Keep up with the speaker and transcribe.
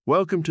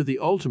Welcome to the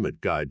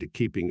ultimate guide to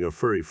keeping your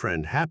furry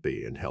friend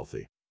happy and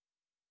healthy.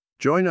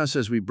 Join us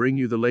as we bring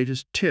you the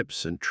latest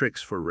tips and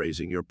tricks for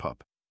raising your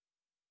pup.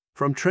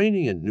 From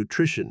training and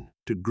nutrition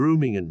to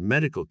grooming and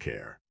medical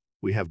care,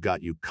 we have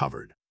got you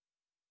covered.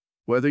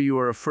 Whether you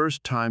are a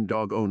first-time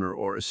dog owner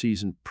or a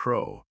seasoned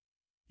pro,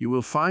 you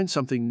will find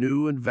something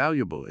new and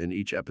valuable in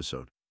each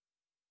episode.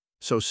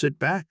 So sit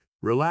back,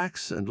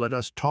 relax, and let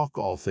us talk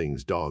all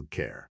things dog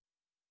care.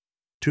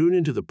 Tune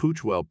into the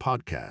Pooch Well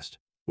podcast,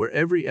 where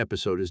every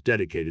episode is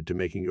dedicated to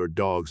making your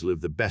dogs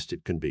live the best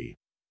it can be.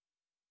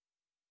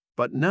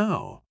 But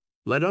now,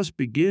 let us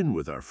begin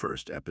with our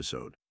first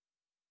episode.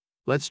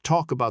 Let's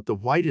talk about the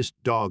whitest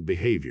dog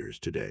behaviors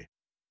today.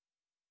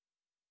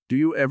 Do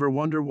you ever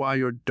wonder why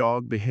your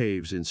dog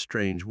behaves in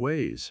strange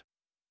ways?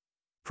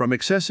 From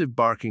excessive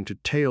barking to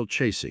tail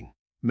chasing,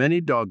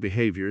 many dog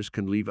behaviors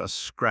can leave us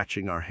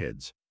scratching our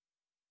heads.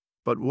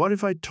 But what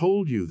if I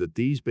told you that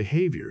these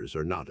behaviors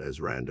are not as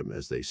random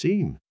as they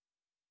seem?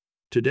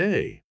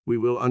 Today, we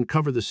will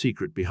uncover the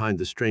secret behind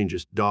the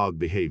strangest dog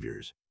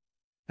behaviors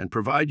and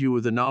provide you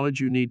with the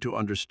knowledge you need to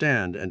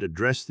understand and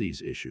address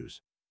these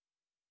issues.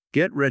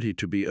 Get ready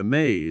to be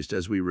amazed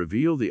as we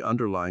reveal the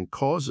underlying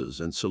causes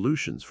and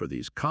solutions for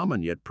these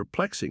common yet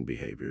perplexing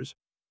behaviors.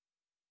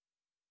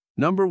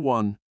 Number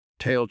 1.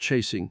 Tail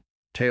chasing.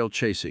 Tail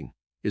chasing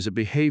is a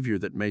behavior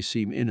that may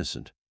seem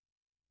innocent,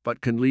 but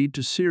can lead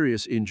to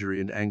serious injury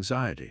and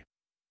anxiety.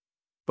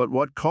 But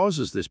what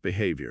causes this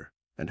behavior,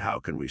 and how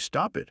can we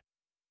stop it?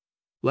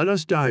 Let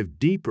us dive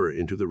deeper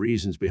into the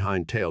reasons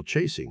behind tail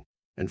chasing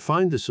and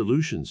find the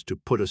solutions to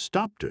put a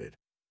stop to it.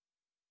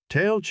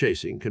 Tail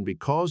chasing can be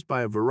caused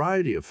by a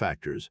variety of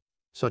factors,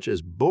 such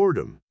as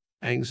boredom,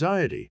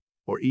 anxiety,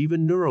 or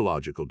even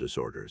neurological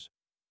disorders.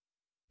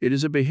 It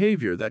is a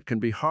behavior that can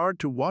be hard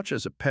to watch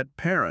as a pet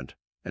parent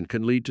and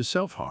can lead to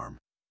self-harm.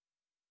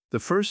 The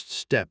first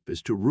step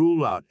is to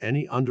rule out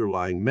any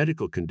underlying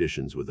medical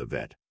conditions with a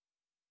vet.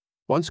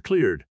 Once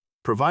cleared,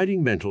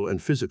 providing mental and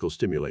physical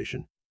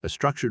stimulation, a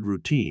structured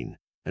routine,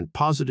 and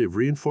positive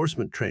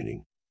reinforcement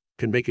training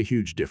can make a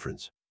huge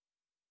difference.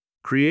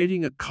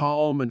 Creating a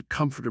calm and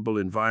comfortable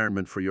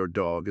environment for your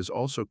dog is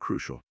also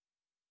crucial.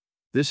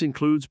 This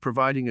includes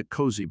providing a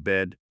cozy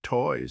bed,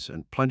 toys,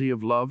 and plenty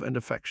of love and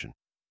affection.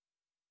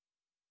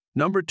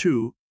 Number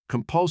 2.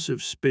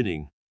 Compulsive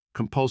spinning.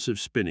 Compulsive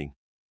spinning,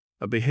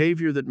 a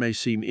behavior that may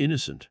seem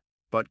innocent,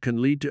 but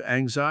can lead to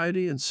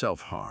anxiety and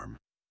self-harm.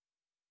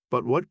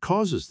 But what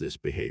causes this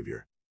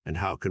behavior, and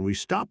how can we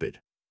stop it?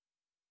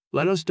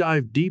 Let us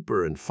dive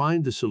deeper and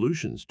find the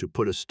solutions to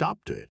put a stop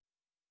to it.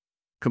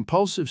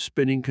 Compulsive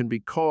spinning can be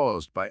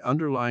caused by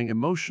underlying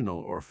emotional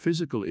or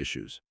physical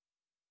issues.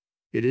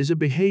 It is a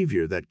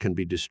behavior that can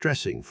be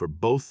distressing for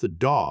both the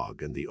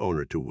dog and the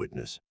owner to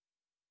witness.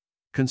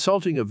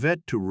 Consulting a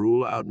vet to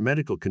rule out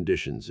medical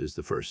conditions is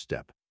the first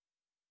step.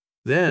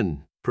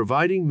 Then,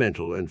 providing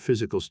mental and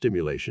physical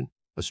stimulation,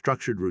 a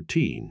structured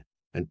routine,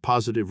 and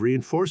positive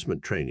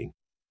reinforcement training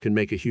can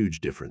make a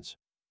huge difference.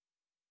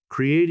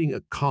 Creating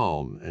a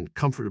calm and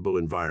comfortable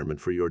environment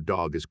for your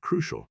dog is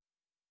crucial.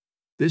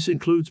 This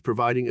includes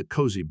providing a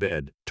cozy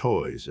bed,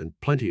 toys, and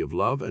plenty of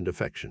love and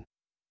affection.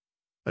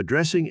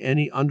 Addressing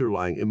any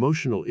underlying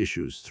emotional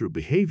issues through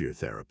behavior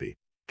therapy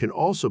can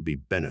also be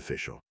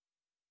beneficial.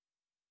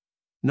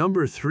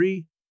 Number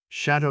 3.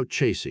 Shadow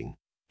chasing.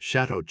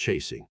 Shadow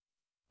chasing,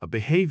 a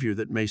behavior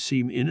that may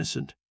seem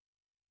innocent,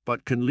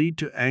 but can lead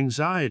to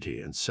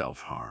anxiety and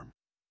self-harm.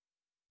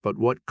 But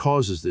what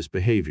causes this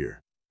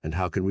behavior, and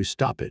how can we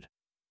stop it?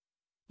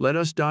 Let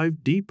us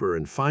dive deeper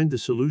and find the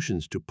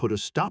solutions to put a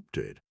stop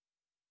to it.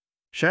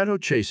 Shadow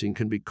chasing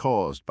can be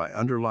caused by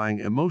underlying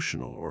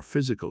emotional or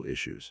physical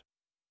issues.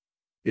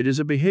 It is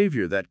a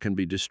behavior that can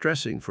be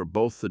distressing for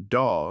both the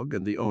dog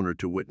and the owner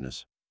to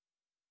witness.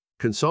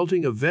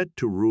 Consulting a vet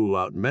to rule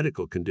out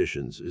medical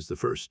conditions is the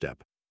first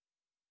step.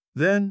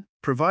 Then,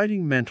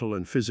 providing mental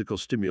and physical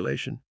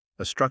stimulation,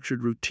 a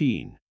structured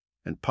routine,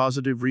 and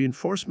positive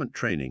reinforcement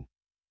training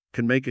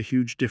can make a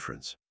huge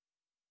difference.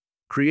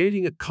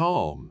 Creating a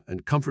calm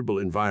and comfortable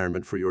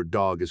environment for your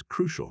dog is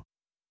crucial.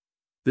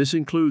 This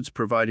includes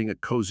providing a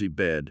cozy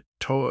bed,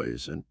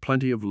 toys, and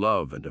plenty of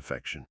love and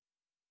affection.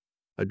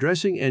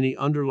 Addressing any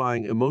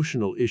underlying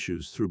emotional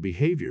issues through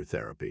behavior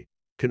therapy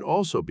can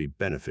also be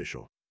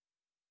beneficial.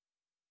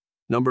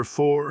 Number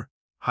 4.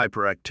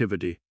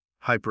 Hyperactivity.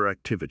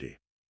 Hyperactivity,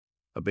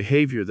 a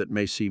behavior that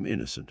may seem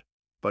innocent,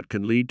 but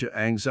can lead to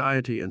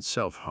anxiety and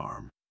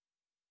self-harm.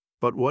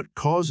 But what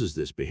causes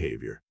this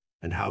behavior,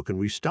 and how can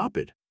we stop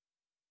it?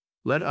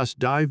 Let us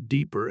dive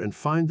deeper and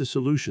find the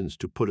solutions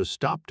to put a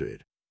stop to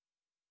it.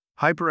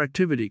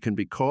 Hyperactivity can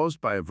be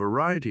caused by a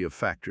variety of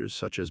factors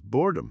such as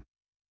boredom,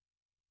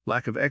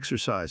 lack of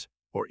exercise,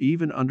 or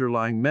even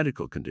underlying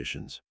medical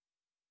conditions.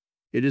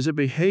 It is a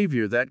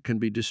behavior that can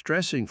be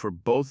distressing for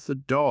both the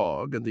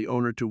dog and the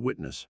owner to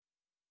witness.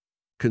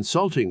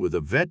 Consulting with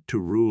a vet to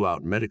rule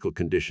out medical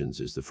conditions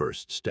is the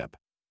first step.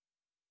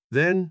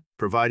 Then,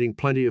 providing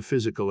plenty of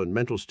physical and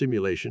mental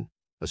stimulation,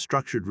 a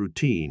structured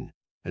routine,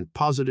 and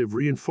positive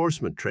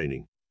reinforcement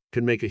training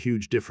can make a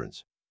huge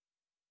difference.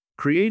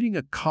 Creating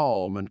a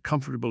calm and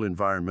comfortable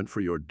environment for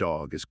your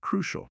dog is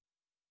crucial.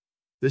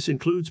 This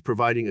includes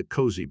providing a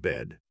cozy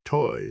bed,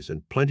 toys,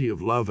 and plenty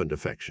of love and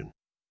affection.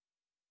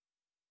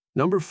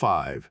 Number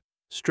 5.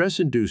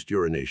 Stress-induced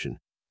urination.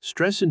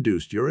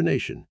 Stress-induced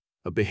urination,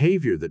 a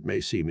behavior that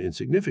may seem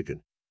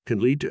insignificant,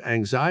 can lead to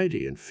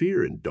anxiety and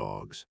fear in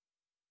dogs.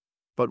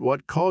 But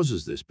what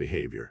causes this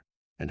behavior,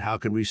 and how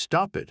can we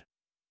stop it?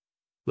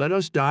 Let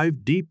us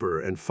dive deeper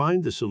and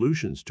find the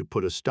solutions to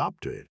put a stop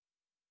to it.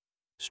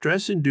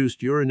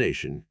 Stress-induced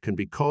urination can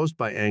be caused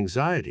by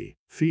anxiety,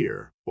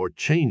 fear, or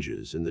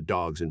changes in the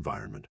dog's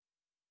environment.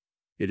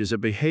 It is a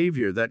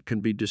behavior that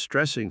can be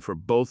distressing for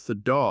both the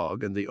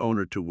dog and the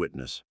owner to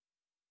witness.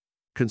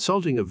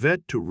 Consulting a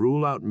vet to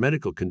rule out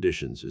medical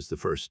conditions is the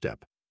first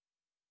step.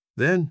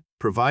 Then,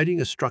 providing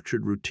a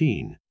structured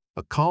routine,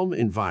 a calm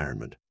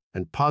environment,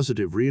 and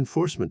positive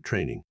reinforcement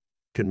training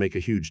can make a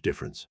huge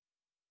difference.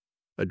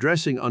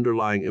 Addressing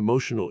underlying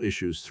emotional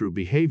issues through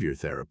behavior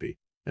therapy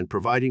and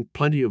providing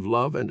plenty of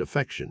love and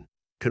affection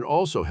can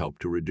also help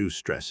to reduce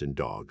stress in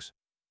dogs.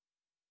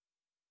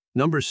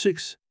 Number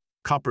 6.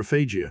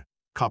 Coprophagia.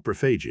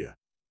 Coprophagia,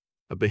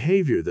 a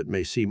behavior that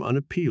may seem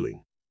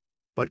unappealing,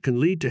 but can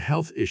lead to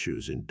health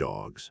issues in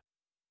dogs.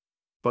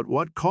 But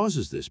what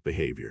causes this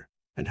behavior,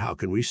 and how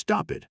can we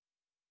stop it?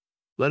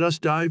 Let us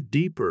dive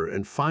deeper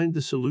and find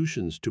the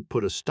solutions to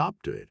put a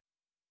stop to it.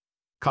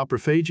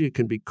 Coprophagia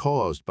can be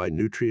caused by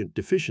nutrient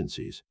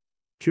deficiencies,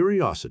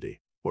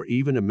 curiosity, or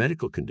even a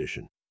medical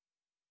condition.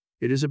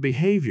 It is a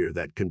behavior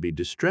that can be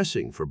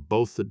distressing for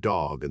both the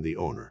dog and the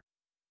owner.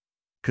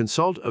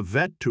 Consult a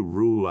vet to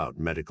rule out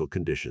medical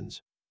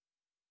conditions.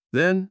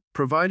 Then,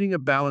 providing a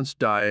balanced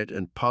diet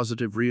and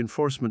positive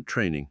reinforcement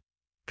training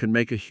can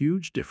make a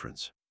huge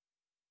difference.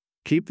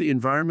 Keep the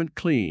environment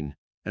clean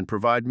and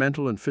provide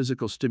mental and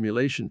physical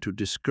stimulation to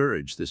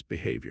discourage this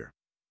behavior.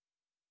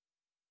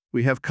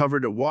 We have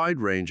covered a wide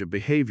range of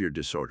behavior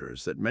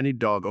disorders that many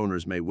dog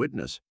owners may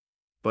witness,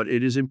 but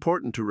it is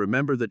important to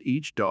remember that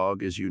each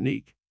dog is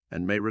unique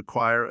and may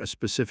require a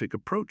specific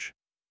approach.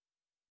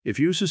 If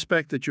you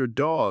suspect that your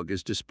dog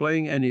is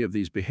displaying any of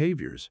these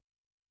behaviors,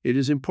 it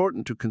is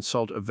important to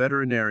consult a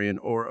veterinarian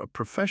or a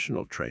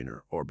professional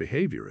trainer or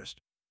behaviorist.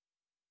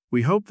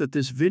 We hope that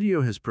this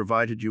video has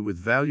provided you with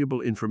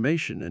valuable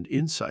information and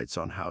insights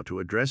on how to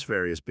address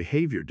various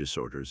behavior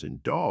disorders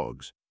in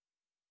dogs.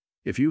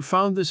 If you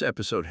found this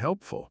episode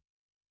helpful,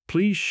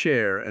 please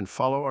share and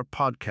follow our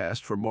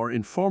podcast for more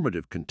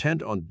informative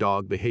content on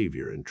dog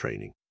behavior and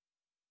training.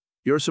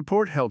 Your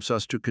support helps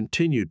us to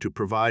continue to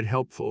provide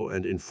helpful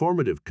and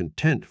informative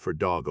content for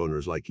dog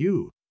owners like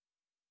you.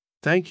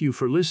 Thank you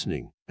for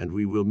listening, and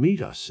we will meet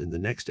us in the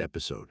next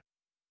episode.